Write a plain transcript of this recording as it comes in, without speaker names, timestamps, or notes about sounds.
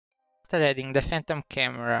After adding the phantom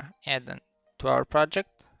camera add-on to our project,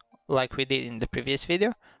 like we did in the previous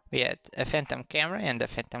video, we add a phantom camera and a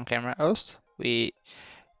phantom camera host. We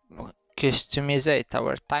customize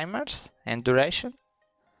our timers and duration,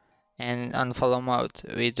 and on follow mode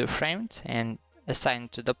we do framed and assign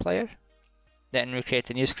to the player. Then we create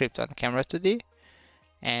a new script on camera 2D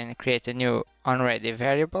and create a new onReady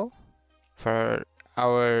variable for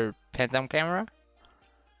our phantom camera.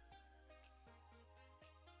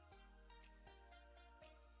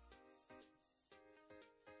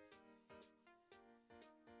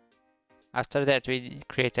 After that we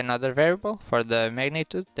create another variable for the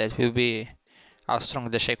magnitude, that will be how strong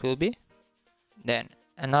the shake will be. Then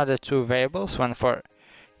another two variables, one for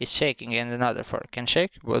is shaking and another for can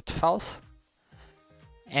shake, both false.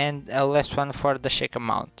 And a last one for the shake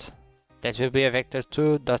amount, that will be a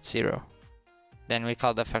vector2.0. Then we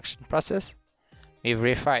call the function process. We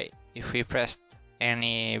verify if we pressed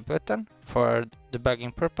any button for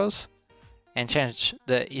debugging purpose and change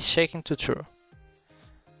the is shaking to true.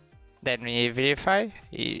 Then we verify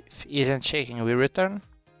if isn't shaking, we return,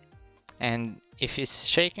 and if it's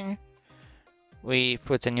shaking, we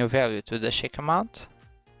put a new value to the shake amount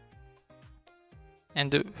and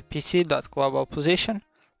do pc.globalPosition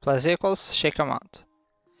plus equals shake amount.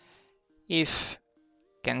 If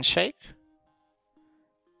can shake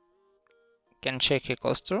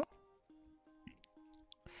equals true,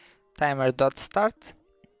 timer.start.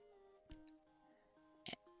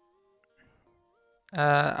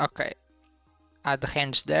 Okay, add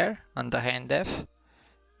range there on the handf,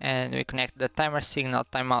 and we connect the timer signal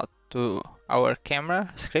timeout to our camera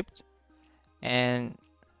script and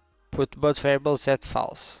put both variables at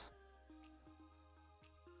false.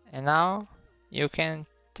 And now you can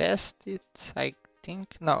test it, I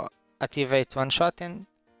think. No, activate one shot and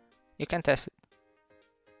you can test it.